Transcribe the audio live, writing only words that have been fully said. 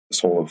This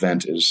whole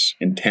event is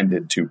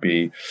intended to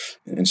be,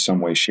 in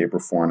some way, shape, or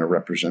form, a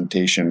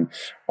representation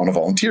on a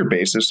volunteer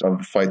basis of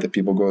the fight that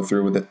people go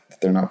through with it that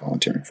they're not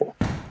volunteering for.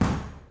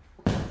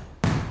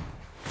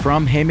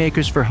 From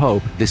Haymakers for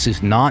Hope, this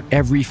is Not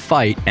Every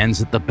Fight Ends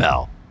at the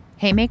Bell.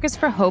 Haymakers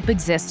for Hope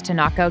exists to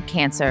knock out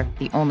cancer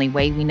the only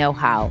way we know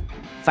how,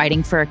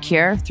 fighting for a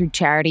cure through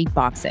charity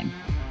boxing.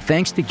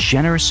 Thanks to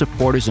generous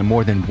supporters and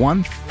more than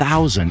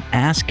 1,000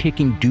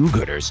 ass-kicking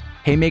do-gooders,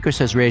 Haymakers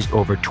has raised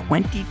over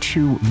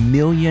 $22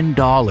 million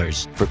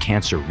for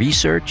cancer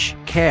research,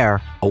 care,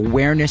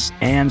 awareness,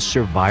 and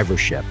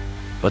survivorship.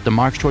 But the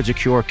march towards a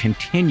cure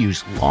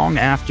continues long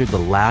after the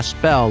last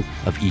bell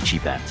of each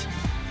event.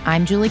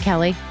 I'm Julie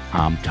Kelly.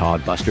 I'm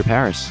Todd Buster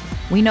Paris.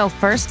 We know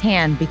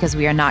firsthand because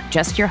we are not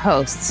just your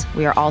hosts,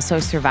 we are also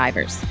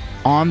survivors.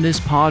 On this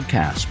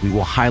podcast, we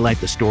will highlight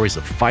the stories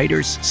of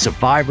fighters,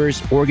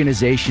 survivors,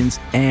 organizations,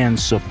 and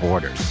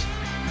supporters.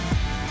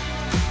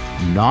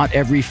 Not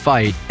every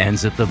fight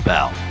ends at the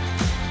bell.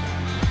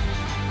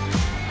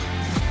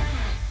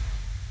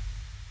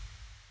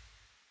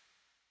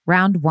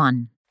 Round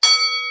 1.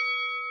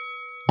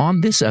 On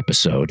this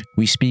episode,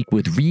 we speak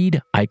with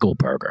Reid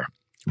Eichelberger.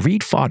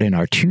 Reid fought in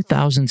our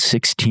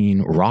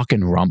 2016 Rock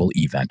and Rumble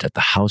event at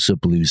the House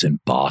of Blues in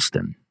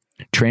Boston.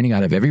 Training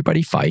out of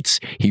Everybody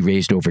Fights, he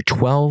raised over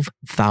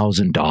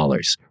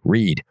 $12,000.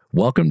 Reid,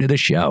 welcome to the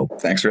show.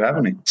 Thanks for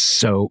having me.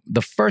 So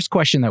the first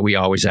question that we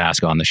always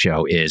ask on the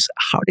show is,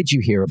 how did you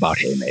hear about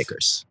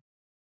Haymakers?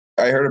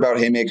 I heard about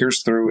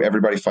Haymakers through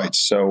Everybody Fights.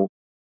 So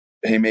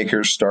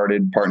Haymakers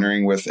started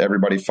partnering with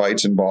Everybody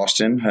Fights in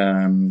Boston.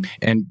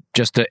 And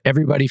just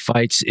Everybody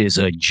Fights is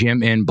a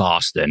gym in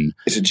Boston.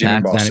 It's a gym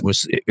in Boston.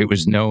 Then it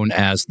was known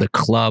as the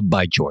Club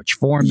by George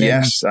Foreman.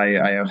 Yes, I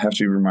have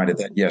to be reminded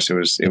that. Yes, it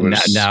was.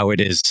 Now it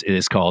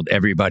is called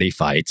Everybody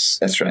Fights.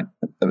 That's right,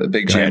 a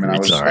big gym. And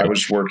I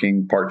was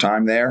working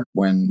part-time there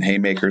when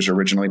Haymakers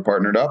originally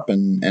partnered up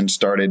and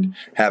started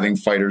having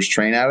fighters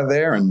train out of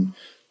there. And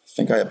I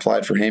think I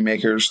applied for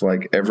Haymakers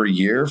like every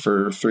year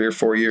for 3 or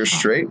 4 years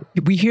straight.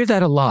 We hear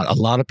that a lot. A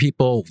lot of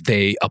people,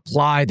 they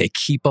apply, they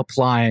keep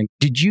applying.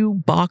 Did you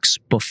box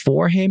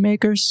before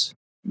Haymakers?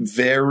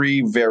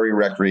 Very, very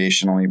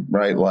recreationally,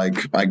 right?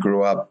 Like I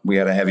grew up, we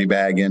had a heavy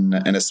bag and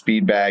a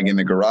speed bag in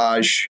the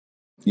garage.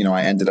 You know,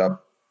 I ended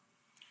up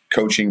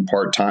coaching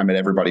part-time at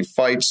Everybody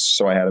Fights.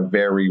 So I had a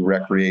very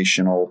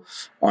recreational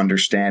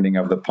understanding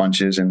of the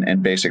punches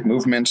and basic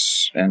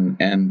movements.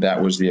 And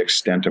that was the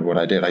extent of what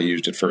I did. I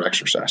used it for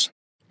exercise.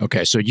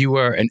 Okay. So you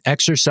were an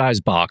exercise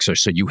boxer.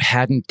 So you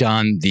hadn't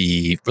done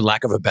the, for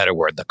lack of a better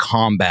word, the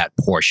combat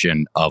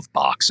portion of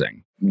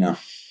boxing. No.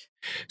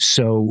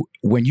 So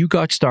when you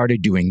got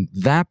started doing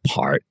that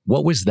part,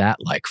 what was that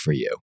like for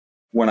you?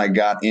 When I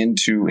got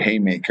into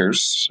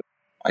Haymakers,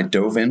 I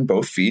dove in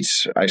both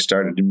feet. I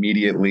started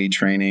immediately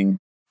training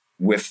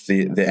with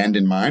the end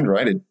in mind,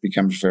 right? It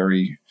becomes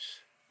very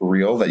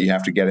real that you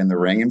have to get in the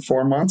ring in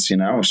 4 months, you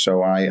know?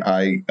 So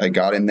I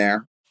got in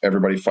there.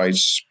 Everybody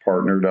Fights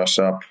partnered us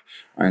up.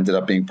 I ended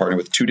up being partnered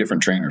with 2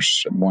 different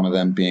trainers, one of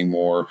them being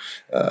more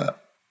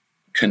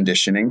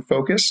conditioning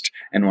focused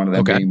and one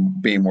of them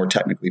being more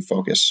technically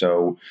focused.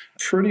 So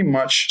pretty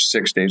much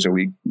 6 days a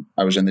week,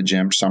 I was in the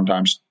gym,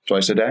 sometimes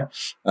twice a day.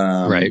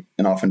 Right.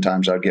 And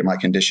oftentimes I'd get my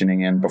conditioning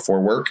in before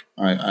work.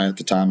 At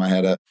the time I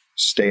had a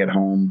stay at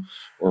home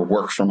or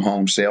work from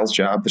home sales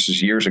job. This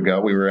is years ago.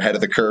 We were ahead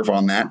of the curve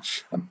on that,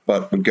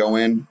 but would go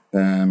in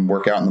and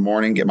work out in the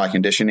morning, get my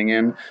conditioning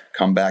in,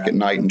 come back at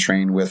night and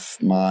train with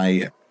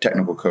my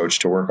technical coach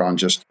to work on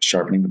just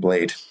sharpening the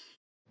blade.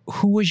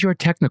 Who was your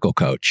technical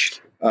coach?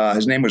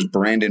 His name was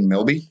Brandon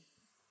Milby.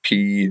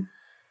 He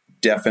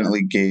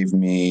definitely gave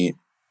me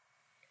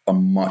a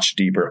much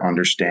deeper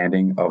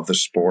understanding of the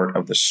sport,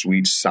 of the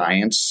sweet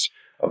science,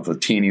 of the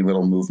teeny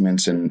little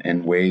movements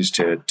and ways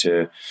to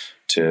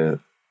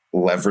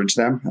leverage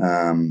them.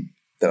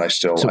 That I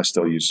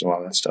still use a lot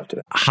of that stuff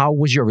today. How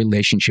was your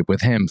relationship with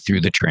him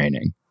through the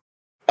training?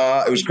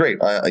 It was great.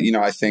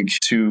 I think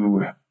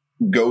to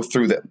go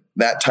through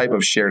that type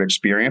of shared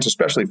experience,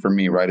 especially for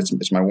me, right?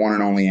 It's my one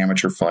and only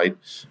amateur fight.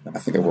 I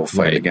think I will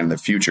fight again in the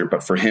future,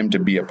 but for him to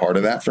be a part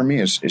of that for me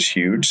is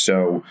huge.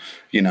 So,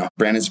 you know,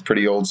 Brandon's a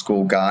pretty old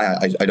school guy.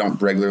 I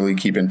don't regularly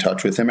keep in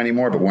touch with him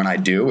anymore, but when I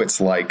do, it's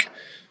like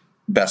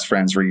best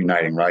friends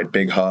reuniting, right?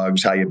 Big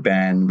hugs, how you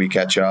been? We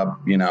catch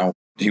up, you know.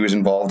 He was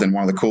involved in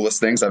one of the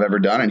coolest things I've ever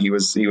done. And he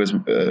was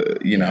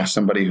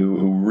somebody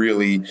who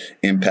really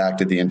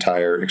impacted the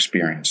entire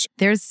experience.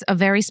 There's a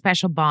very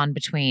special bond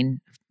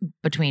between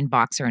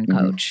boxer and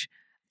coach.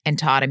 Mm-hmm. And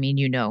Todd, I mean,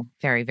 you know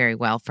very, very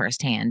well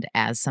firsthand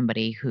as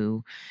somebody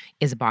who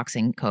is a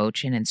boxing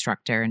coach and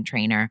instructor and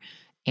trainer,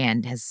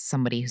 and as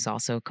somebody who's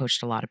also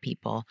coached a lot of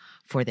people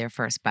for their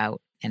first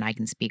bout. And I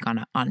can speak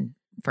on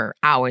for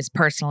hours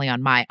personally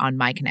on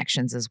my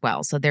connections as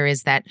well. So there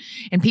is that,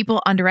 and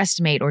people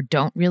underestimate or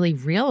don't really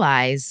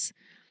realize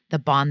the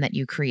bond that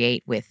you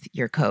create with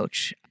your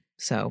coach.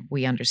 So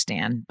we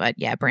understand, but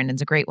yeah,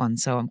 Brandon's a great one.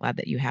 So I'm glad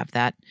that you have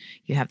that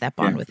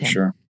bond with him.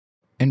 Sure.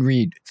 And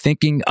Reid,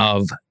 thinking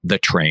of the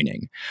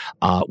training,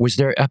 was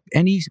there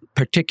any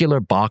particular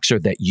boxer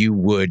that you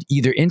would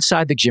either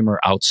inside the gym or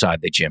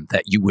outside the gym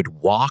that you would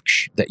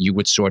watch, that you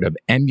would sort of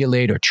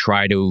emulate or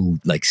try to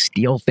like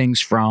steal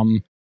things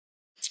from?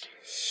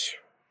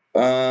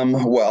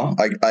 Well,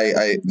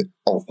 I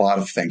a lot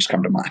of things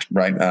come to mind,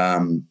 right?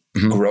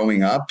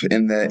 Growing up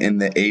in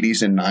the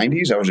 80s and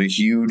 90s, I was a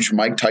huge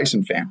Mike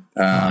Tyson fan.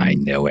 I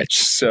know it.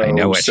 So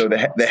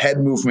the head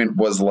movement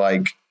was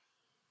like,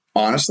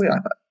 honestly,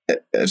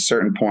 at a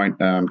certain point,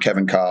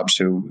 Kevin Cobbs,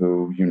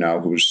 who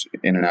who's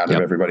in and out of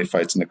everybody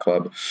fights in the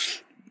club,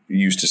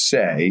 used to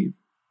say,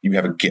 you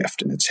have a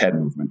gift and it's head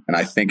movement. And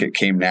I think it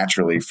came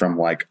naturally from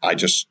like, I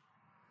just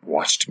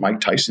watched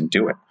Mike Tyson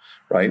do it.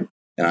 Right.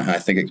 And I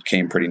think it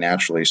came pretty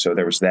naturally. So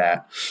there was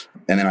that.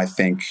 And then I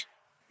think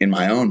in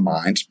my own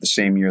mind, the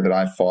same year that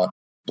I fought,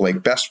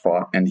 Blake Best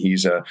fought, and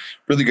he's a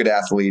really good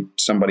athlete,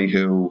 somebody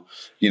who,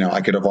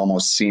 I could have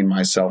almost seen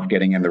myself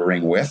getting in the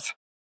ring with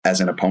as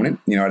an opponent.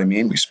 You know what I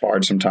mean? We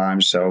sparred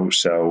sometimes.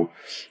 So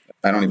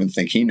I don't even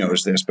think he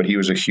knows this, but he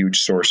was a huge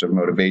source of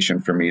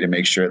motivation for me to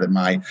make sure that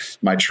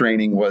my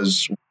training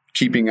was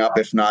keeping up,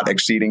 if not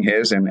exceeding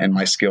his, and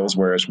my skills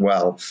were as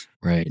well.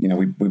 Right.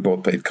 We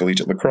both played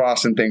collegiate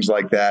lacrosse and things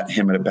like that.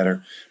 Him at a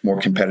better,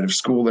 more competitive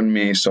school than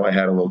me. So I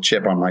had a little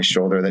chip on my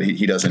shoulder that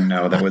he doesn't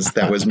know that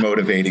was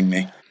motivating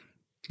me.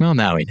 Well,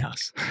 now he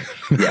knows.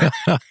 Yeah.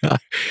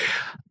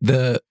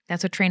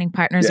 That's what training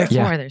partners are for.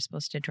 Yeah. They're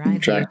supposed to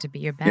drive you to be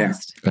your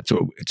best. Yeah.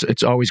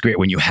 It's always great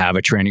when you have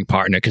a training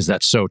partner, because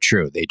that's so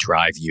true. They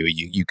drive you.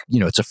 You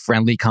it's a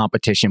friendly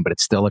competition, but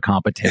it's still a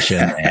competition.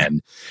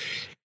 And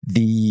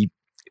the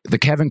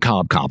Kevin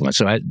Cobb compliment.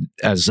 So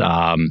as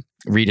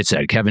Reid had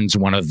said, Kevin's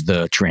one of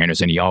the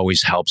trainers, and he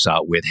always helps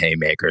out with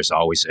haymakers,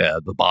 always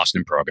the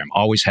Boston program,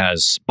 always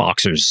has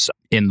boxers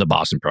in the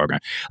Boston program.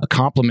 A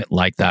compliment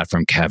like that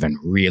from Kevin,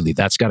 really,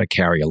 that's got to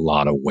carry a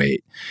lot of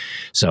weight.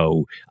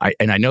 So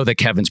I know that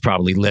Kevin's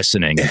probably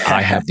listening.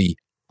 I have the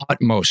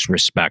utmost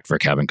respect for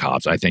Kevin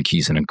Cobbs. I think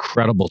he's an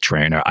incredible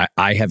trainer.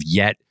 I have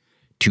yet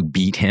to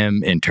beat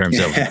him in terms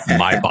of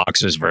my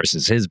boxers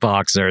versus his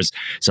boxers.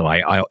 So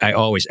I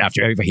always,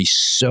 after everybody, he's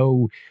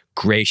so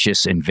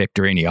gracious in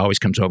victory, and he always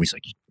comes over. He's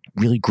like,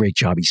 really great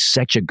job. He's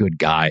such a good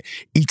guy.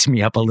 Eats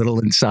me up a little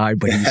inside,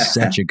 but he's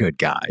such a good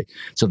guy.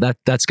 So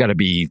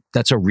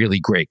that's a really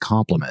great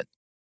compliment.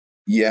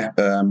 Yeah,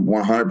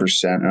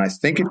 100%. And I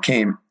think it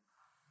came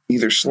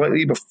either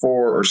slightly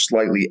before or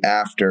slightly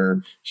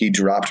after he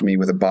dropped me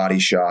with a body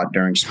shot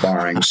during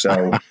sparring.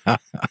 So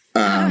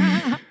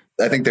I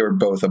think they were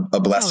both a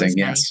blessing.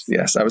 Yes. Nice.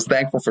 Yes. I was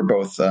thankful for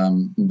both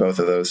of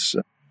those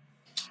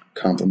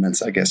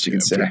compliments, I guess you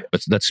could say.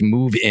 Let's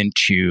move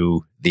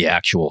into the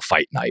actual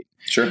fight night.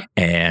 Sure.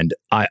 And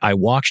I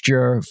watched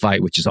your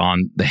fight, which is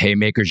on the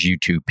Haymakers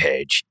YouTube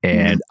page,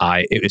 and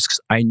I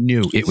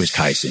knew it was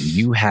Tyson.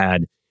 You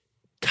had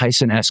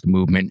Tyson-esque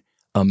movement,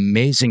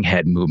 amazing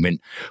head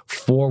movement,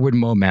 forward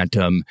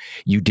momentum.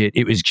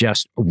 It was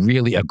just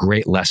really a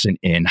great lesson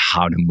in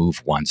how to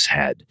move one's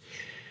head.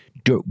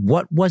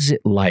 What was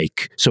it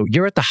like? So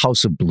you're at the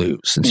House of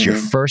Blues since your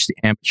first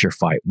amateur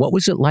fight. What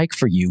was it like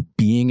for you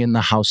being in the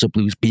House of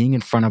Blues, being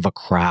in front of a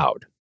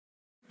crowd?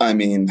 I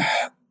mean,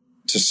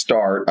 to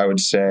start, I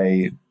would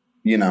say,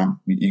 you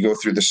go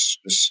through this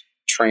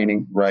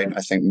training, right?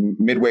 I think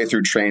midway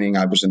through training,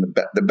 I was in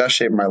the best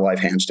shape of my life,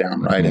 hands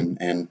down, right?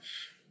 And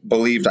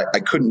believed I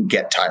couldn't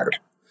get tired.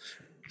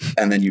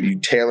 And then you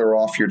tailor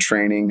off your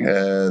training,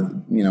 a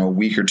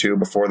week or two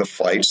before the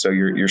fight, so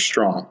you're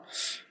strong.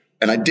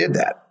 And I did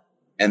that.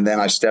 And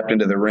then I stepped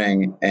into the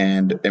ring,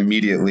 and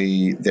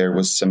immediately there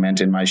was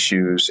cement in my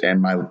shoes,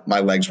 and my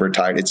legs were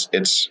tied.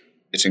 It's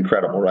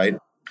incredible, right?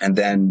 And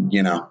then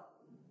you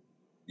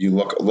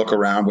look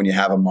around when you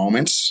have a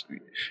moment,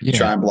 you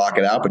try and block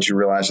it out, but you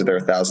realize that there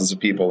are thousands of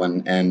people,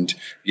 and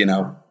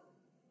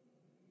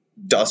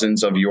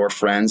dozens of your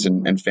friends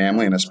and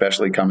family, and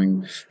especially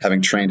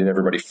having trained at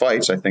Everybody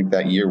Fights. I think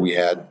that year we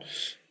had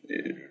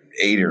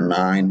 8 or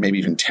 9, maybe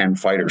even 10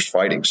 fighters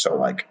fighting. So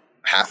like,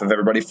 half of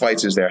Everybody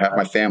Fights is there, half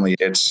my family.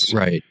 It's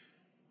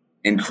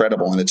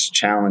incredible. And it's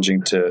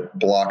challenging to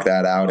block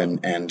that out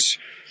and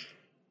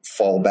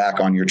fall back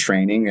on your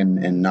training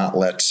and not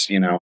let,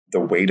 the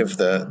weight of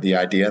the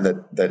idea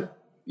that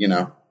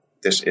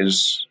this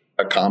is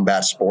a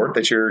combat sport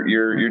that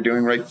you're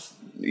doing, right.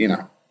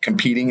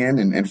 Competing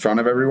in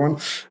front of everyone.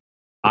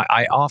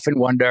 I often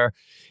wonder,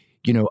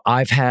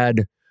 I've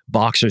had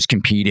boxers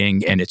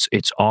competing, and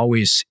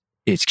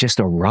it's just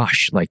a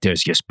rush. Like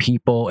there's just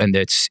people, and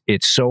it's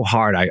so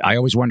hard. I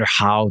always wonder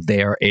how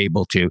they're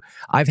able to.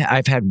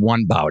 I've had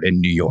one bout in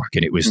New York,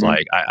 and it was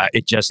like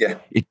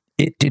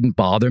it didn't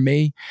bother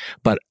me,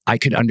 but I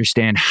could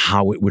understand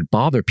how it would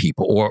bother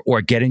people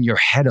or get in your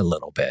head a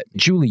little bit.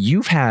 Julie,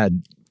 you've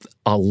had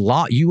a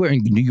lot. You were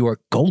in New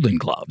York Golden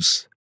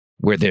Gloves,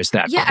 where there's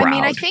that crowd. I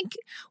mean, I think,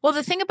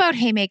 the thing about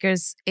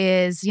Haymakers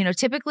is,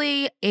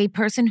 typically a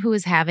person who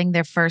is having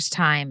their first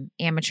time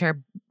amateur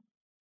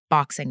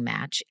boxing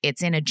match,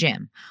 it's in a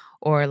gym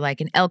or like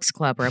an Elks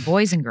Club or a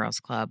Boys and Girls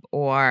Club,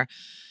 or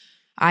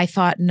I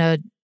fought in a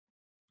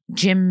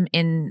gym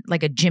in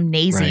like a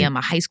gymnasium,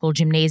 a high school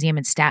gymnasium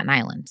in Staten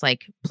Island,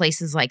 like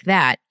places like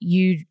that,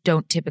 you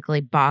don't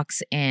typically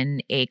box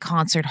in a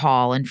concert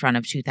hall in front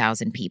of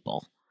 2,000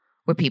 people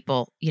where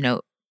people,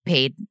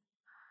 paid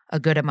a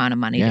good amount of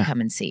money to come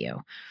and see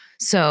you.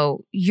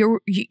 So you're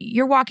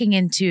walking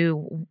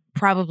into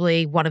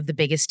probably one of the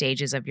biggest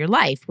stages of your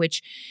life,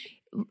 which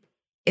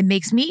it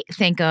makes me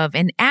think of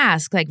and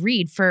ask, like,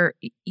 Reid,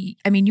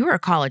 you were a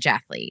college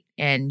athlete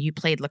and you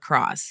played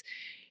lacrosse.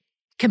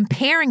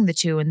 Comparing the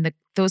two and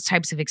those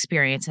types of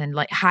experience and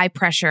like high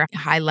pressure,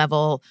 high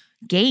level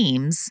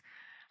games,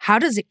 how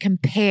does it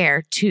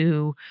compare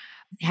to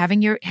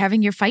having your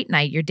fight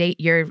night,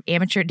 your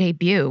amateur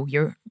debut,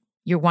 your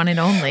one and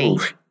only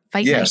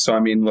fight night? Yeah. So,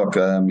 look,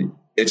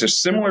 it's a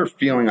similar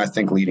feeling, I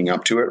think, leading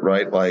up to it,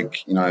 right?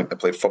 Like, I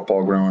played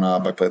football growing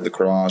up. I played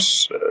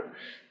lacrosse.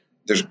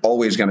 There's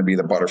always going to be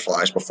the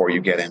butterflies before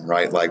you get in,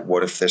 right? Like,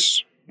 what if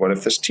this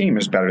team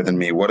is better than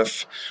me? What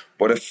if,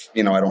 I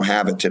don't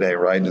have it today,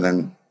 right? And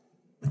then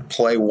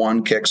play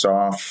one kicks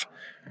off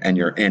and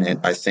you're in it.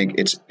 I think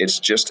it's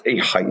just a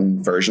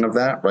heightened version of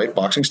that, right?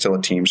 Boxing's still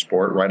a team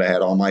sport, right? I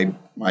had all my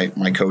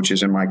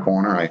coaches in my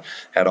corner. I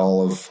had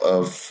all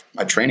of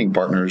my training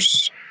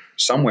partners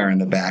somewhere in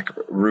the back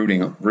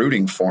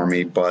rooting for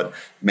me. But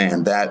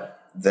man,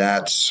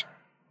 that's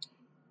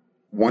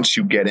once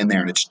you get in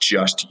there and it's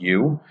just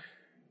you,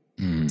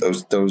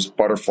 those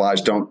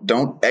butterflies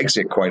don't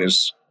exit quite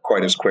as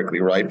quickly,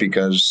 right?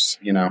 Because,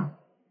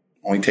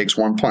 only takes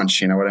one punch,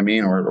 you know what I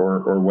mean?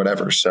 Or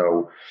whatever.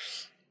 So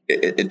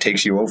it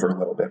takes you over a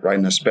little bit, right?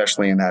 And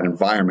especially in that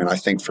environment, I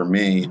think for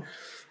me,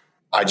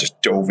 I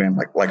just dove in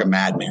like a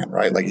madman,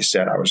 right? Like you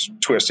said, I was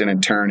twisting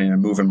and turning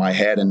and moving my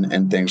head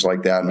and things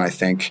like that. And I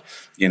think,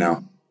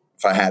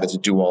 if I had it to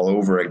do all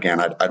over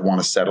again, I'd want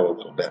to settle a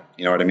little bit.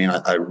 You know what I mean?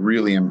 I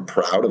really am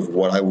proud of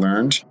what I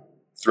learned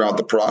throughout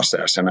the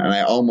process. And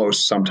I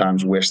almost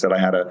sometimes wish that I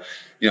had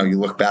you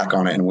look back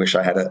on it and wish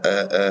I had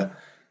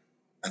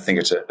I think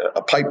it's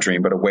a pipe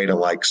dream, but a way to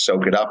like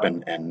soak it up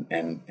and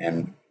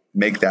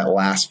make that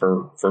last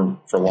for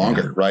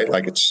longer, right?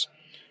 Like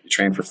you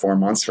train for 4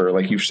 months for,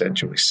 like you said,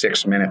 Julie,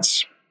 6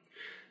 minutes,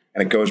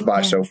 and it goes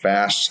by so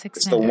fast.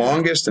 It's the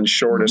longest and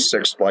shortest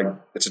six, like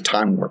it's a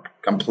time warp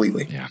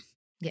completely. Yeah.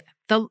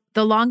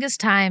 The longest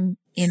time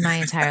in my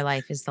entire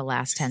life is the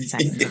last 10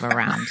 seconds of a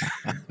round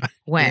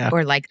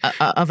or like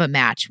of a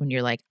match when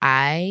you're like,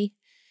 I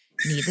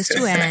need this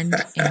to end,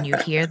 and you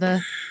hear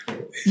the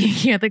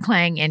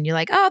clang and you're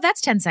like, oh, that's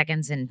 10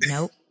 seconds. And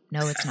no,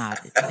 it's not.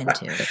 It's been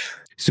 2.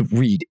 So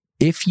Reid,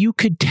 if you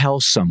could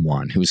tell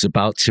someone who's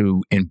about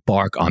to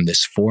embark on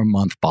this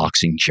 4-month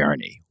boxing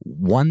journey,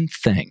 one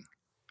thing,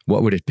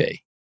 what would it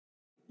be?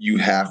 You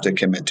have to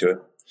commit to it.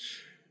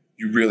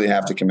 You really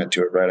have to commit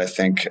to it, right? I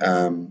think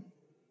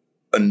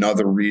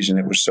another reason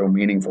it was so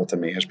meaningful to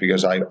me is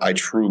because I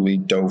truly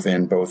dove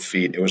in both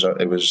feet. It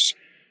was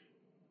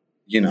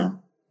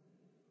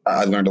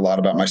I learned a lot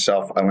about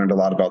myself. I learned a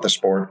lot about the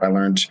sport. I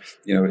learned,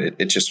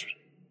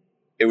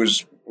 it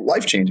was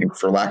life-changing,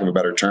 for lack of a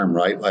better term,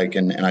 right? Like,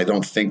 and I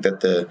don't think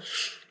that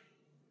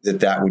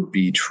that would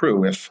be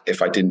true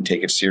if I didn't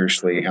take it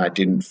seriously and I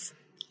didn't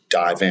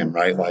dive in,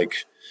 right?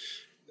 Like,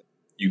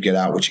 you get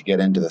out what you get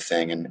into the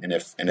thing. And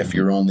if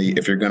you're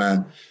going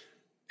to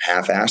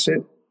half-ass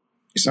it,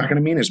 it's not going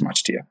to mean as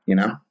much to you,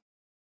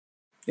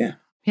 Yeah.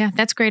 Yeah,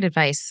 that's great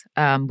advice.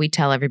 We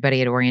tell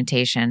everybody at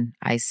orientation,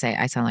 I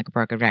sound like a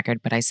broken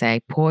record, but I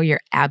say, pour your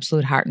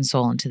absolute heart and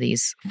soul into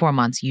these 4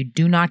 months. You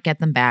do not get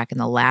them back. And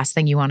the last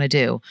thing you want to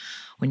do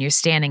when you're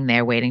standing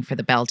there waiting for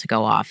the bell to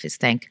go off is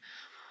think,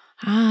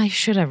 I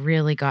should have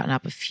really gotten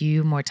up a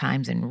few more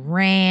times and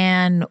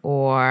ran,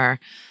 or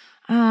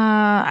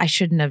I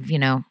shouldn't have,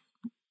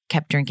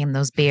 kept drinking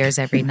those beers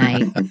every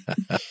night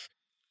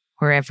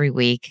or every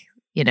week,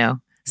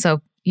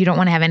 So you don't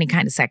want to have any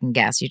kind of second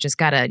guess. You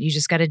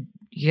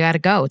gotta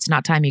go. It's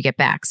not time you get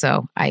back.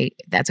 So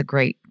that's a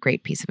great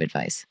piece of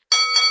advice.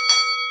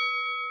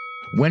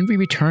 When we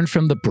return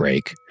from the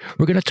break,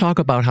 we're going to talk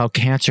about how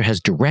cancer has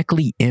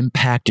directly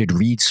impacted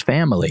Reid's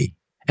family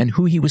and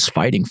who he was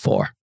fighting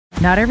for.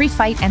 Not Every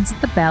Fight Ends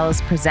at the Bell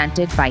is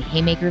presented by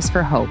Haymakers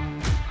for Hope.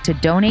 To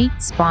donate,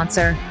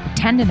 sponsor,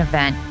 attend an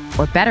event,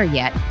 or better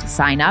yet, to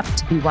sign up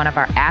to be one of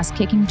our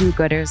ass-kicking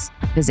do-gooders,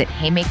 visit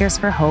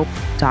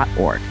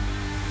haymakersforhope.org.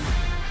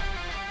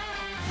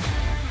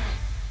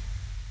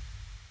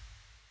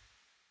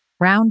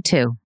 Round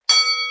 2.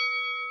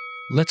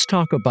 Let's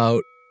talk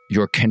about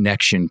your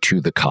connection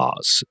to the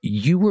cause.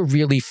 You were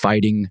really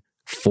fighting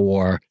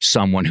for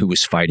someone who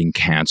was fighting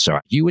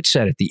cancer. You had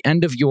said at the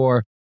end of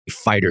your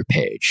fighter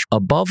page,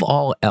 above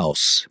all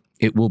else,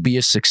 it will be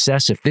a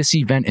success if this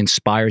event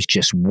inspires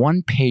just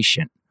one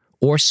patient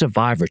or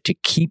survivor to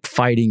keep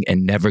fighting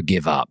and never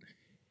give up.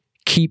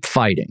 Keep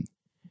fighting.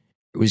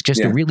 It was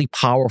just a really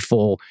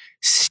powerful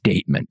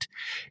statement.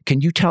 Can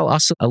you tell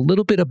us a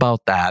little bit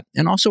about that,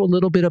 and also a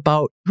little bit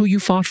about who you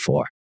fought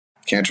for?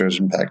 Cancer has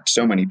impacted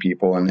so many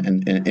people,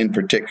 and in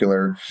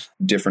particular,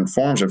 different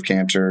forms of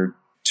cancer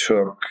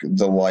took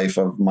the life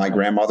of my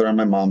grandmother on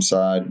my mom's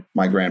side,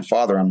 my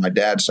grandfather on my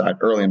dad's side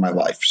early in my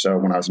life. So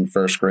when I was in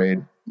first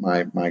grade,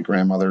 my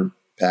grandmother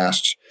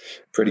passed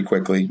pretty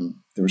quickly.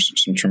 There was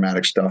some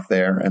traumatic stuff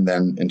there. And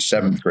then in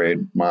seventh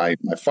grade, my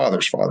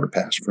father's father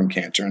passed from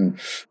cancer. And,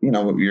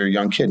 you're a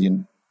young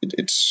kid.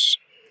 It's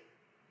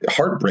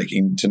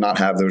heartbreaking to not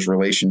have those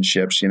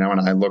relationships, and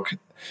I look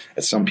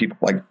at some people,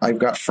 like I've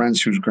got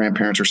friends whose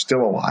grandparents are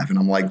still alive. And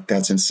I'm like,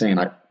 that's insane.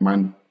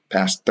 Mine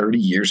passed 30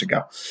 years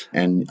ago.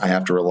 And I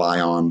have to rely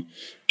on,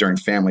 during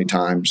family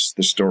times,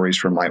 the stories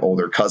from my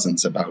older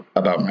cousins about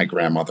my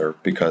grandmother,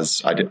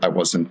 because I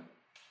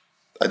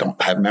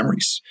don't have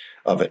memories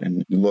of it.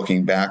 And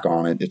looking back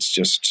on it, it's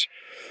just,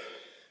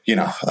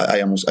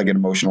 I get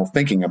emotional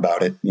thinking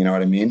about it. You know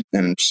what I mean?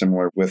 And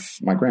similar with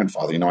my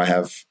grandfather, I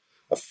have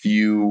a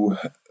few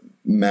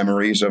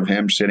memories of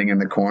him sitting in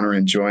the corner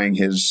enjoying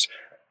his,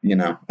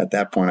 at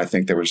that point, I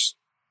think there was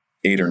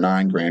 8 or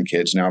 9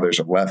 grandkids. Now there's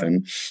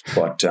 11,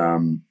 but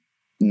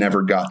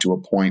never got to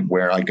a point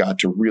where I got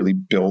to really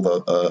build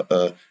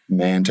a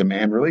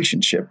man-to-man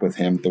relationship with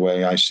him the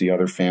way I see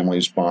other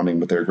families bonding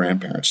with their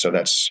grandparents. So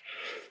that's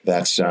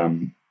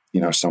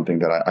something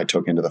that I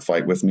took into the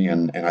fight with me.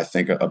 And I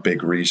think a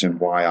big reason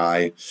why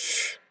I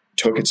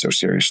took it so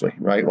seriously,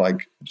 right?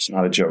 Like, it's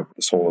not a joke.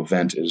 This whole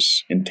event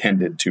is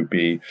intended to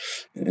be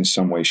in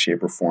some way,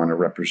 shape, or form a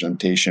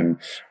representation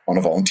on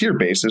a volunteer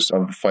basis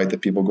of the fight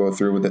that people go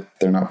through that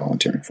they're not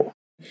volunteering for.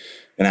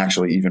 And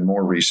actually, even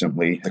more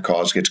recently, the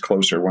cause gets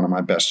closer. One of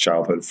my best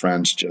childhood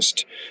friends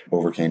just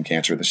overcame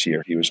cancer this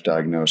year. He was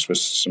diagnosed with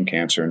some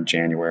cancer in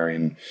January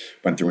and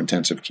went through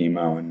intensive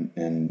chemo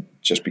and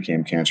just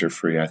became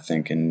cancer-free, I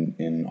think,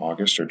 in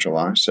August or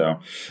July. So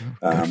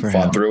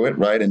fought through it,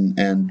 right?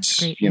 And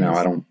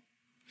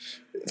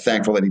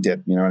thankful that he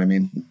did. You know what I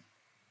mean?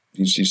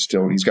 He's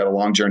got a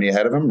long journey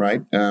ahead of him,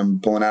 right?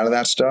 Pulling out of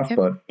that stuff, yep.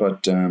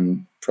 but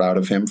proud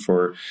of him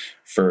for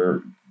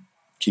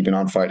keeping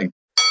on fighting.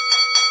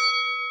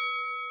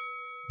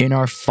 In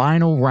our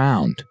final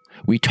round,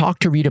 we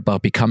talked to Reid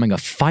about becoming a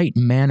fight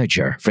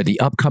manager for the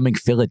upcoming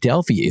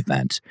Philadelphia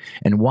event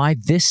and why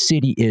this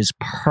city is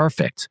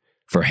perfect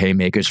for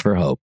Haymakers for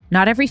Hope.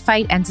 Not every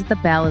fight ends at the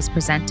bell is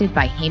presented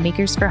by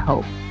Haymakers for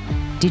Hope.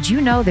 Did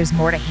you know there's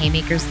more to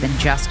Haymakers than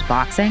just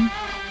boxing?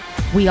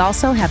 We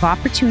also have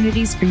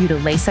opportunities for you to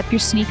lace up your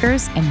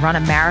sneakers and run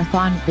a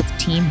marathon with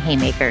Team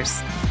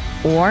Haymakers.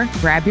 Or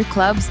grab your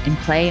clubs and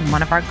play in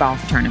one of our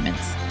golf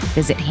tournaments.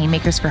 Visit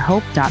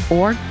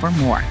haymakersforhope.org for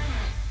more.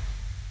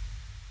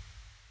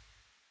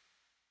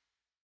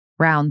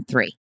 Round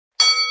 3.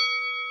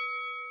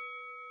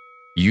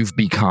 You've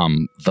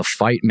become the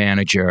fight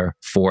manager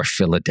for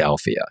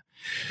Philadelphia.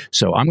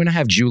 So I'm going to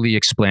have Julie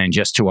explain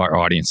just to our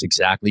audience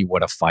exactly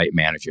what a fight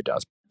manager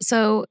does.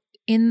 So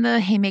in the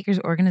Haymakers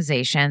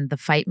organization, the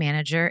fight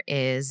manager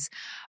is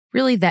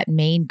really that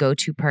main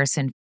go-to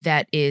person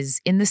that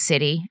is in the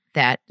city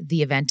that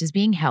the event is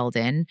being held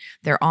in.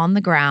 They're on the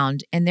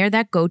ground, and they're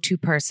that go-to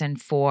person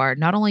for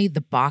not only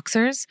the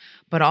boxers,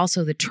 but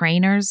also the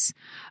trainers,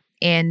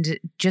 and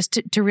just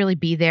to really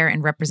be there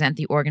and represent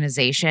the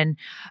organization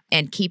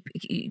and keep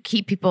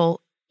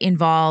people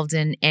involved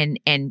and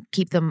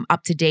keep them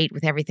up to date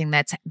with everything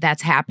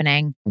that's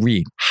happening.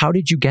 Reid, how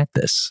did you get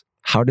this?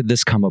 How did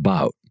this come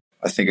about?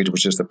 I think it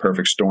was just the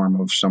perfect storm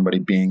of somebody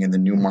being in the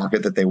new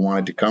market that they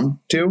wanted to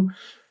come to.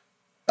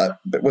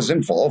 It was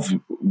involved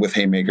with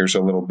Haymakers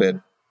a little bit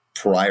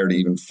prior to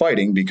even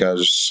fighting,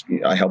 because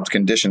I helped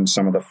condition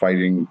some of the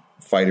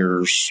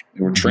fighters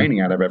who were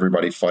training out of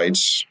Everybody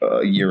Fights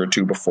a year or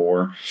two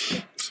before.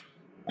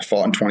 I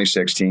fought in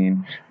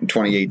 2016. In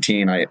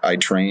 2018, I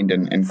trained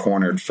and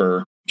cornered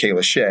for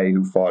Kayla Shea,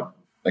 who fought,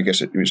 I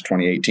guess it was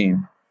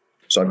 2018.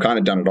 So I've kind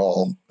of done it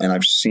all, and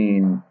I've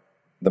seen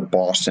the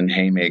Boston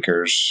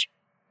Haymakers,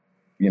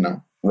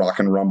 Rock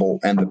and Rumble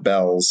and the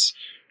Bells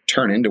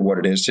turn into what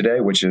it is today,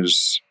 which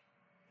is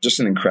just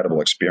an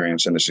incredible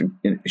experience, and this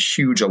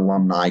huge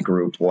alumni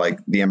group. Like,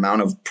 the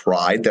amount of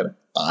pride that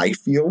I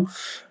feel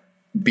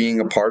being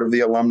a part of the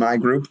alumni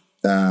group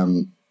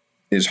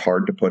is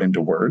hard to put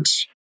into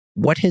words.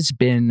 What has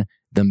been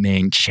the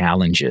main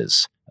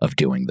challenges of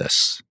doing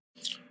this?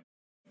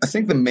 I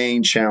think the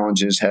main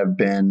challenges have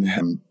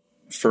been,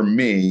 for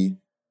me,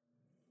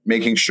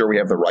 making sure we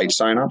have the right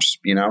signups.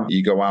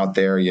 You go out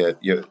there,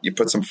 you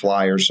put some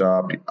flyers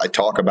up. I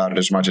talk about it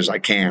as much as I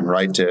can,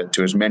 right,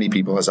 to as many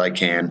people as I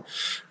can.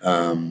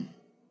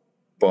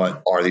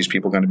 But are these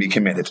people going to be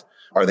committed?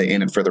 Are they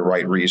in it for the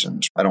right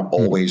reasons? I don't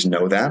always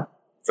know that.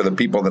 For the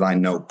people that I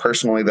know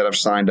personally that have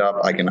signed up,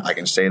 I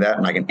can say that,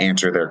 and I can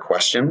answer their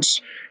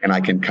questions, and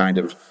I can kind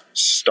of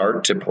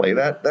start to play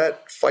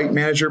that fight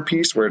manager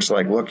piece where it's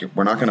like, look,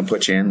 we're not going to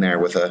put you in there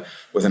with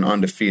an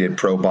undefeated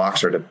pro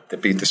boxer to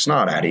beat the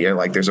snot out of you.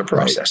 Like, there's a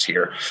process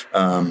here.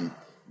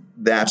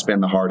 That's been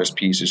the hardest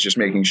piece, is just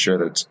making sure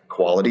that it's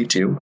quality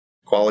too.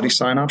 Quality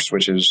signups,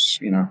 which is,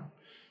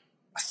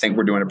 I think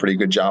we're doing a pretty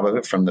good job of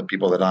it from the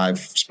people that I've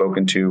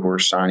spoken to who are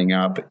signing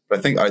up.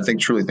 But I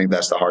truly think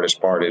that's the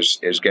hardest part is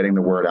getting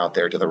the word out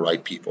there to the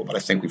right people. But I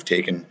think we've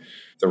taken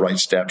the right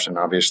steps, and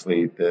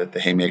obviously the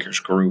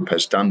Haymakers group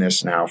has done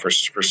this now for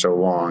so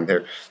long.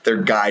 They're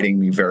guiding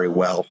me very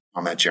well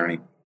on that journey.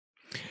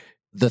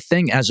 The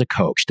thing as a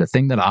coach, the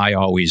thing that I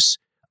always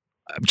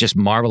just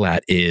marvel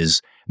at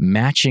is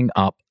matching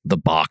up the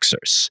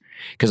boxers,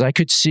 because I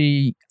could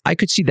see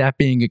that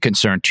being a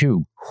concern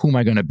too. Who am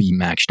I going to be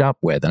matched up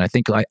with? And I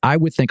think I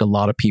would think a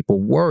lot of people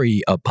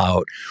worry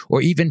about,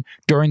 or even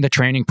during the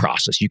training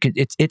process,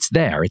 it's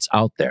there, it's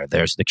out there.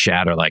 There's the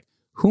chatter like,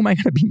 who am I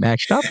going to be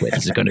matched up with?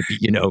 Is it going to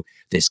be,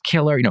 this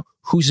killer?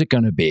 Who's it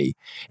going to be?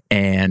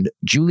 And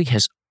Julie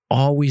has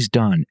always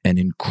done an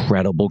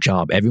incredible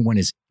job. Everyone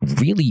is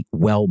really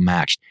well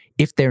matched.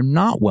 If they're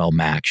not well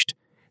matched,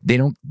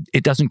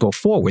 it doesn't go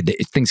forward.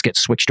 Things get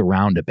switched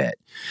around a bit.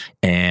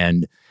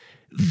 And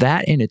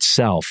that in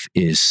itself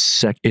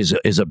is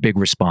a big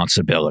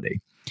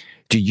responsibility.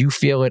 Do you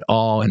feel it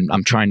all? And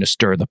I'm trying to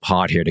stir the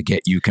pot here to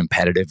get you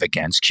competitive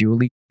against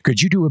Julie.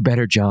 Could you do a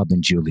better job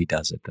than Julie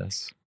does at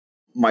this?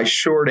 My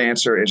short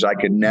answer is I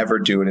could never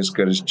do it as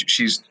good as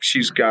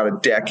she's got a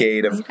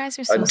decade of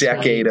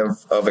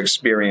of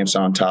experience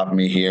on top of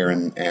me here,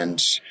 and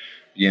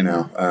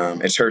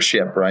it's her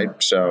ship, right?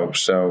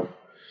 So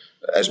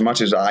as much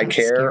as I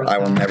care, I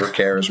will never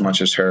care as much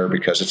as her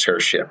because it's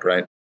her ship,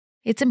 right?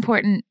 It's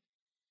important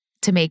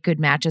to make good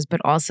matches, but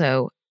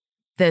also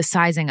the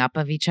sizing up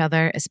of each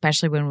other,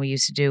 especially when we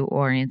used to do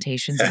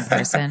orientations in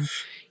person,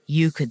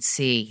 you could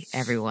see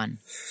everyone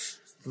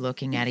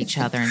looking at each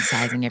other and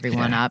sizing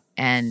everyone up.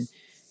 And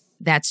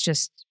it's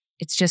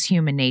just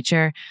human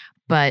nature.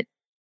 But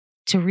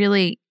to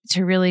really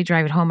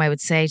drive it home, I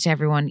would say to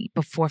everyone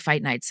before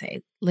fight night,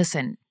 say,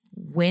 listen,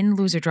 win,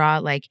 lose or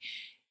draw,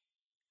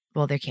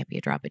 well, there can't be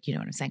a draw, but you know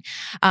what I'm saying.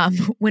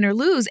 Win or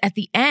lose, at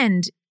the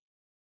end,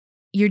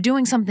 you're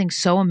doing something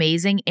so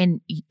amazing,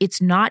 and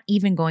it's not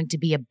even going to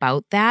be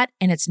about that,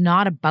 and it's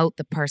not about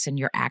the person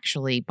you're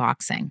actually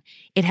boxing.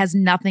 It has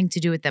nothing to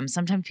do with them.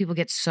 Sometimes people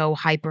get so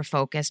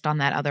hyper-focused on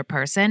that other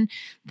person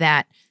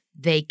that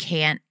they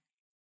can't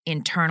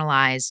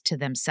internalize to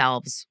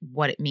themselves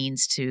what it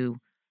means to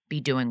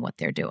be doing what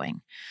they're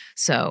doing.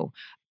 So,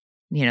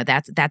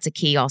 that's a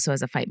key also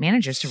as a fight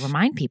manager, is to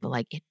remind people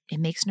it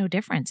makes no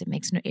difference. It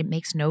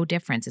makes no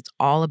difference. It's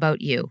all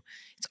about you.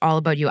 It's all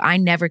about you. I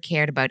never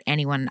cared about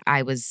anyone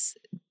I was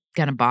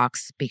going to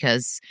box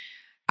because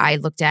I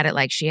looked at it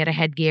like she had a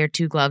headgear,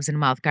 2 gloves and a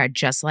mouth guard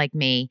just like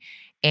me.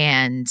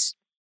 And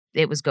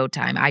it was go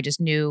time. I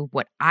just knew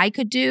what I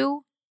could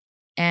do,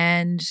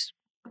 and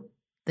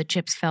the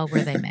chips fell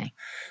where they may.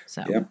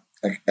 So yeah,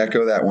 I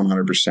echo that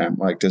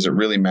 100%. Does it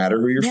really matter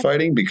who you're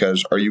fighting?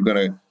 Because are you going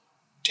to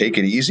take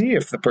it easy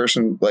if the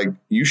person,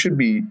 you should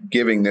be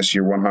giving this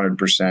your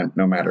 100%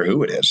 no matter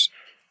who it is,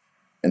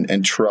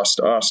 and trust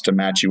us to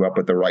match you up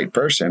with the right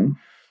person.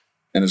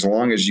 And as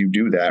long as you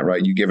do that,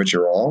 right, you give it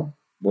your all,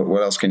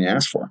 what else can you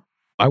ask for?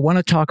 I want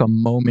to talk a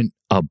moment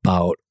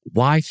about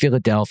why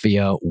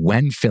Philadelphia,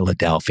 when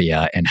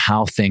Philadelphia, and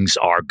how things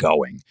are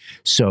going.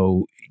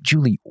 So,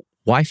 Julie,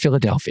 why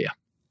Philadelphia?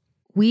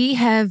 We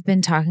have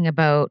been talking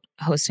about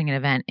hosting an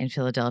event in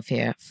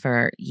Philadelphia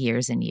for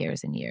years and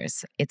years and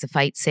years. It's a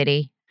fight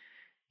city.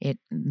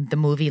 The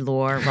movie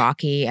lore,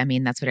 Rocky,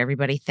 that's what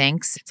everybody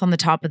thinks. It's on the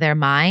top of their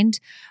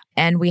mind.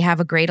 And we have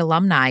a great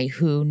alumni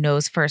who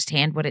knows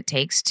firsthand what it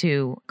takes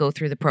to go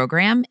through the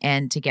program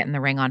and to get in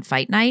the ring on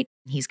fight night.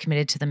 He's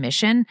committed to the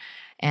mission.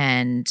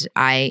 And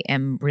I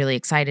am really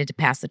excited to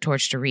pass the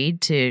torch to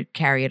Reid to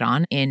carry it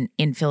on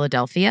in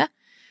Philadelphia.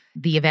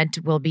 The event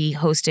will be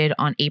hosted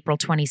on April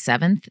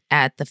 27th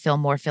at the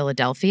Fillmore,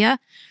 Philadelphia.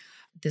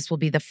 This will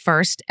be the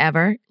first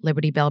ever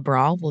Liberty Bell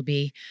Brawl. We'll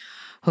be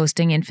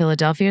hosting in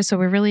Philadelphia. So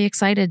we're really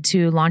excited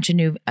to launch a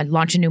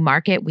new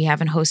market. We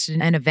haven't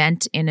hosted an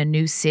event in a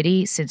new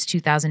city since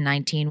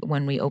 2019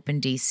 when we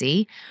opened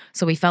DC.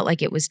 So we felt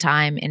like it was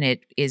time, and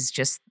it is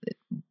just,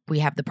 we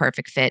have the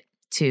perfect fit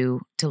to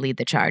lead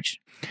the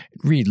charge.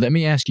 Reid, let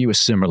me ask you a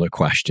similar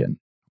question.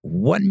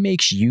 What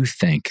makes you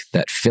think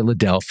that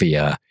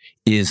Philadelphia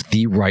is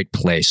the right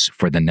place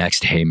for the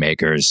next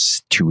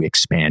Haymakers to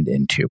expand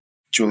into?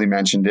 Julie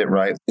mentioned it,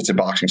 right? It's a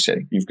boxing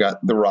city. You've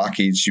got the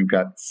Rockies, you've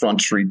got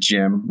Front Street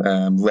Gym,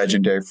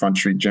 legendary Front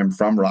Street Gym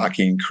from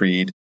Rocky and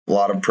Creed. A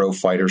lot of pro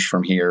fighters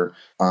from here.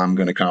 I'm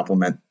going to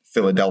compliment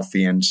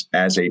Philadelphians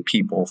as a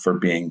people for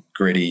being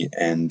gritty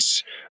and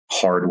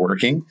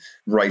hardworking.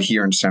 Right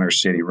here in Center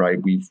City, right?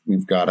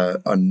 We've got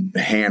a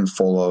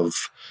handful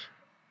of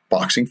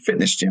boxing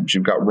fitness gyms.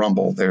 You've got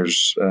Rumble. There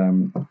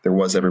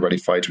was Everybody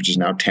Fights, which is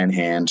now 10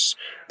 Hands.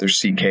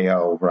 There's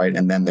CKO, right?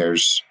 And then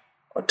there's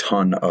a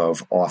ton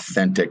of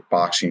authentic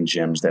boxing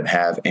gyms that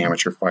have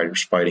amateur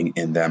fighters fighting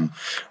in them.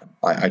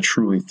 I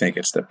truly think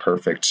it's the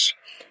perfect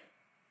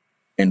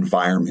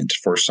environment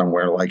for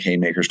somewhere like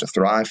Haymakers to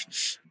thrive,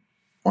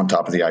 on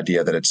top of the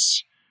idea that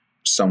it's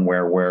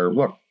somewhere where,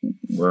 look,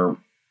 we're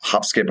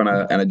hop, skip, and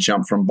a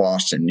jump from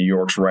Boston. New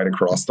York's right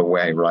across the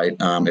way, right?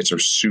 It's a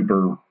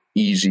super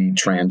easy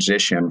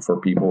transition for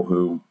people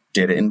who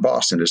did it in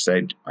Boston to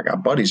say, I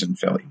got buddies in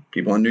Philly.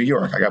 People in New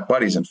York, I got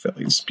buddies in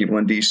Philly. People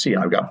in DC,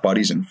 I've got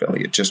buddies in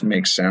Philly. It just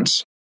makes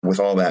sense. With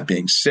all that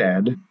being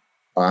said,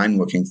 I'm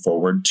looking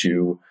forward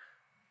to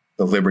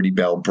the Liberty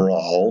Bell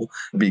Brawl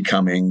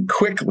becoming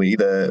quickly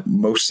the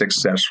most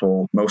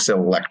successful, most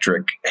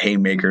electric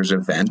Haymakers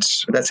event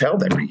that's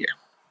held every year.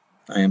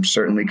 I am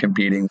certainly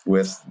competing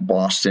with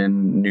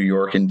Boston, New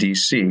York, and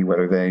DC,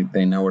 whether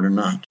they know it or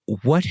not.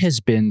 What has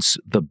been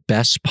the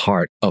best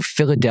part of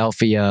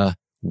Philadelphia,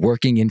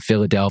 working in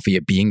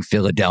Philadelphia, being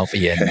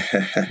Philadelphian?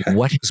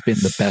 What has been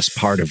the best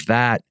part of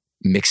that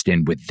mixed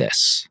in with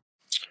this?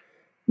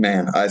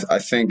 Man, I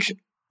think,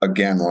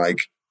 again,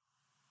 like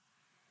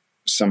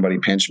somebody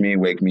pinch me,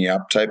 wake me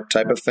up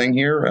type of thing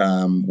here,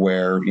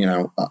 where,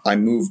 I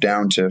moved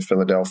down to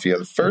Philadelphia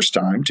the first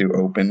time to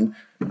open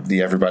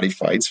the Everybody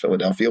Fights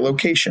Philadelphia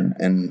location.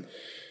 And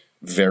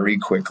very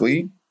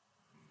quickly,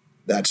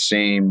 that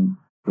same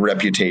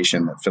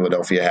reputation that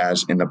Philadelphia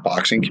has in the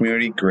boxing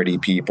community, gritty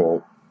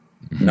people.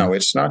 No,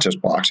 it's not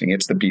just boxing.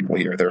 It's the people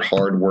here. They're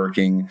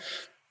hardworking.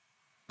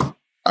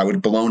 I was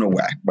blown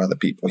away by the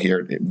people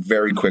here. It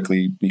very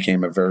quickly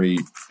became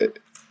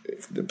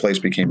the place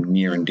became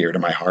near and dear to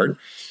my heart.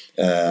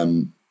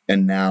 And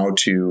now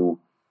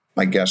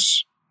I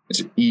guess it's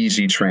an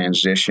easy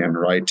transition,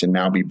 right? To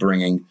now be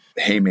bringing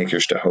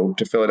Haymakers to Hope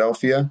to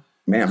Philadelphia.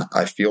 Man,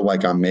 I feel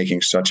like I'm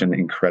making such an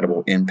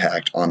incredible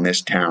impact on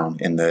this town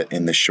in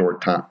the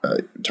short time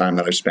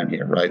that I've spent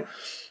here, right?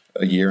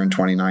 A year in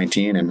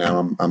 2019, and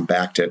now I'm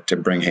back to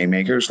bring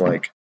Haymakers.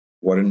 Like,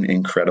 what an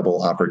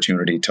incredible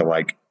opportunity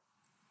to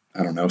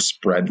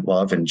spread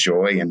love and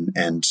joy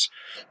and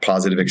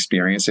positive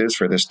experiences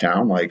for this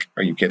town. Like,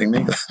 are you kidding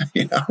me?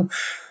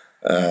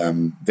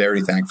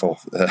 Very thankful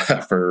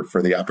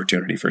for the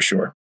opportunity, for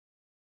sure.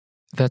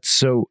 That's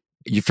so,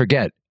 you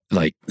forget,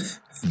 like,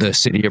 the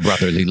city of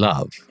brotherly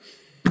love.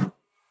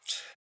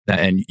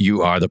 And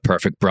you are the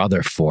perfect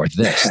brother for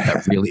this.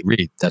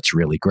 That's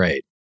really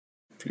great.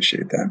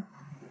 Appreciate that.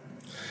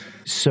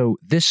 So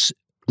this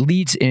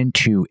leads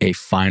into a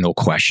final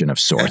question of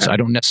sorts. I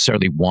don't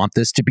necessarily want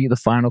this to be the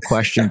final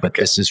question, but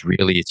Okay. This is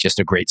really, it's just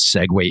a great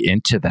segue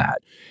into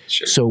that.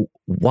 Sure. So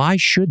why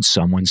should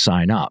someone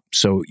sign up?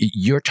 So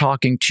you're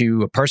talking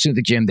to a person at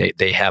the gym,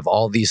 they have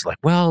all these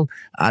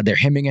they're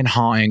hemming and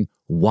hawing.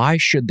 Why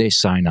should they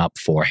sign up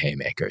for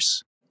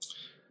Haymakers?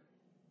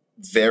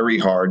 Very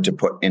hard to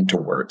put into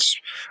words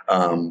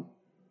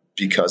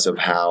because of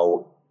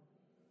how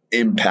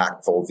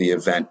impactful the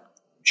event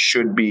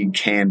should be,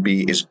 can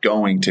be, is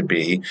going to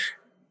be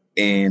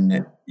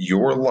in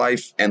your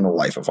life and the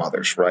life of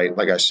others, right?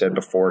 Like I said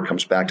before, it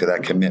comes back to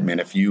that commitment.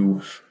 If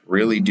you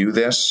really do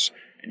this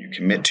and you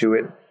commit to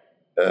it,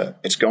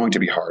 it's going to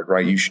be hard,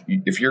 right?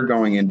 If you're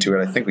going into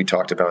it, I think we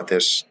talked about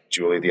this,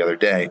 Julie, the other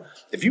day.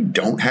 If you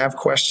don't have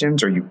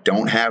questions or you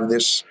don't have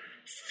this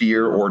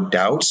fear or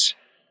doubts,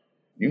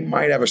 you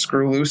might have a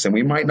screw loose and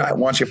we might not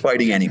want you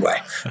fighting anyway.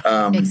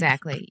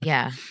 Exactly.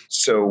 Yeah.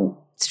 So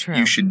It's true.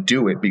 you should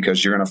do it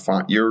because you're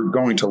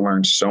going to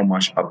learn so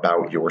much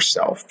about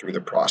yourself through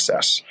the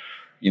process.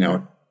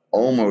 It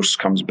almost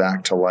comes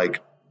back to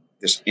like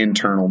this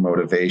internal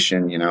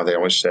motivation. They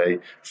always say,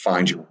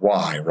 find your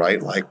why,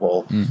 right? Like,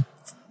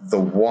 the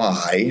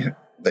why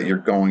that you're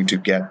going to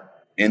get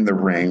in the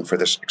ring for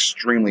this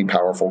extremely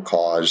powerful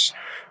cause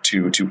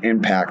to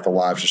impact the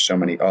lives of so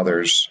many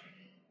others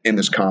in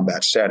this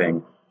combat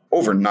setting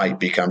overnight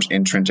becomes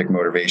intrinsic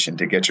motivation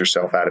to get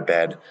yourself out of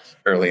bed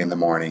early in the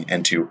morning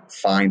and to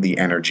find the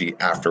energy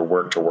after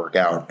work to work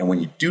out. And when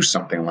you do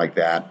something like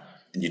that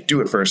and you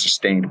do it for a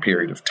sustained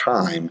period of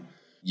time,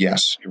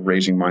 yes, you're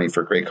raising money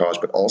for a great cause,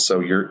 but also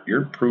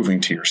you're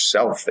proving to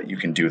yourself that you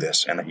can do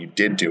this and that you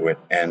did do it.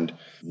 And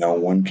no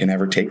one can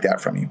ever take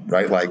that from you,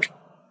 right? Like,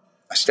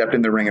 I stepped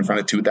in the ring in front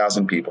of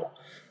 2,000 people,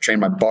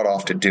 trained my butt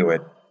off to do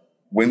it.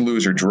 Win,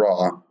 lose, or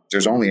draw,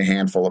 there's only a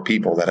handful of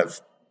people that have,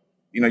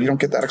 you don't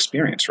get that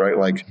experience, right?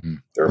 Like,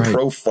 there are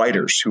pro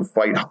fighters who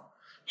fight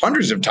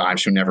hundreds of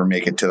times who never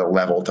make it to the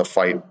level to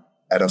fight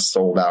at a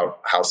sold out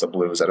House of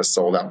Blues, at a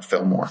sold out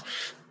Fillmore.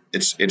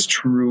 It's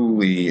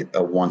truly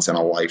a once in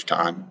a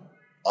lifetime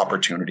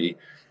opportunity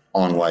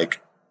on like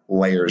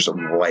layers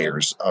and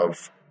layers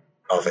of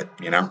it,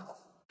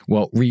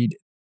 Well, Reid,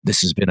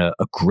 this has been a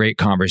great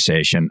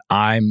conversation.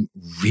 I'm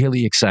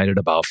really excited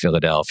about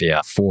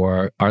Philadelphia.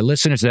 For our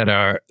listeners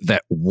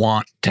that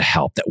want to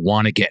help, that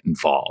want to get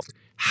involved,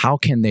 how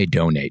can they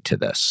donate to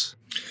this?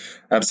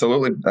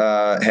 Absolutely.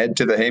 Head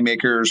to the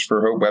Haymakers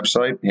for Hope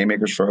website,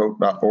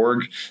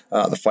 haymakersforhope.org.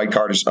 The fight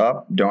card is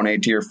up.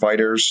 Donate to your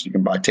fighters. You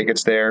can buy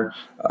tickets there.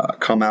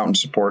 Come out and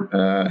support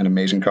an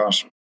amazing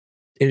cause.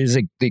 It is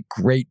a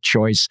great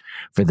choice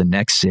for the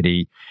next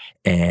city.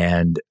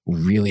 And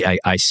really,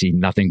 I see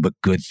nothing but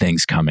good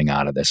things coming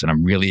out of this. And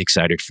I'm really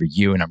excited for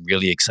you, and I'm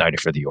really excited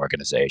for the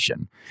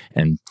organization.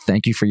 And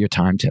thank you for your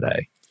time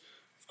today.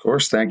 Of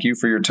course. Thank you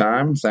for your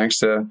time. Thanks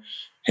to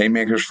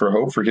Haymakers for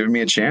Hope for giving me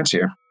a chance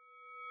here.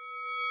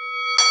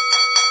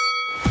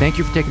 Thank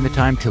you for taking the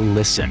time to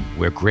listen.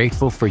 We're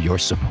grateful for your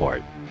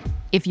support.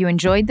 If you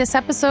enjoyed this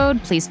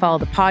episode, please follow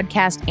the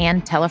podcast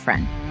and tell a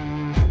friend.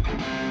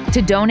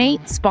 To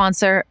donate,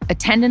 sponsor,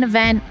 attend an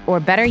event, or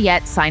better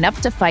yet, sign up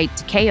to fight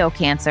to KO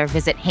cancer,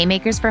 visit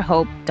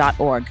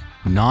haymakersforhope.org.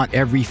 Not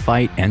Every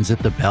Fight Ends at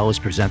the Bell is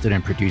presented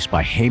and produced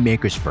by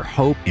Haymakers for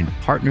Hope in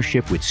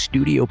partnership with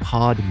Studio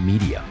Pod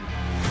Media.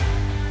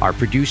 Our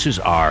producers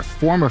are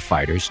former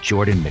fighters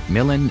Jordan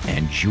McMillan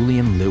and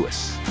Julian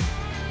Lewis.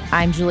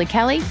 I'm Julie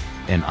Kelly.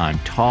 And I'm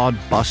Todd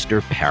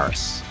Buster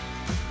Paris.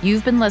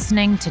 You've been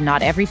listening to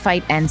Not Every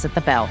Fight Ends at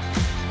the Bell.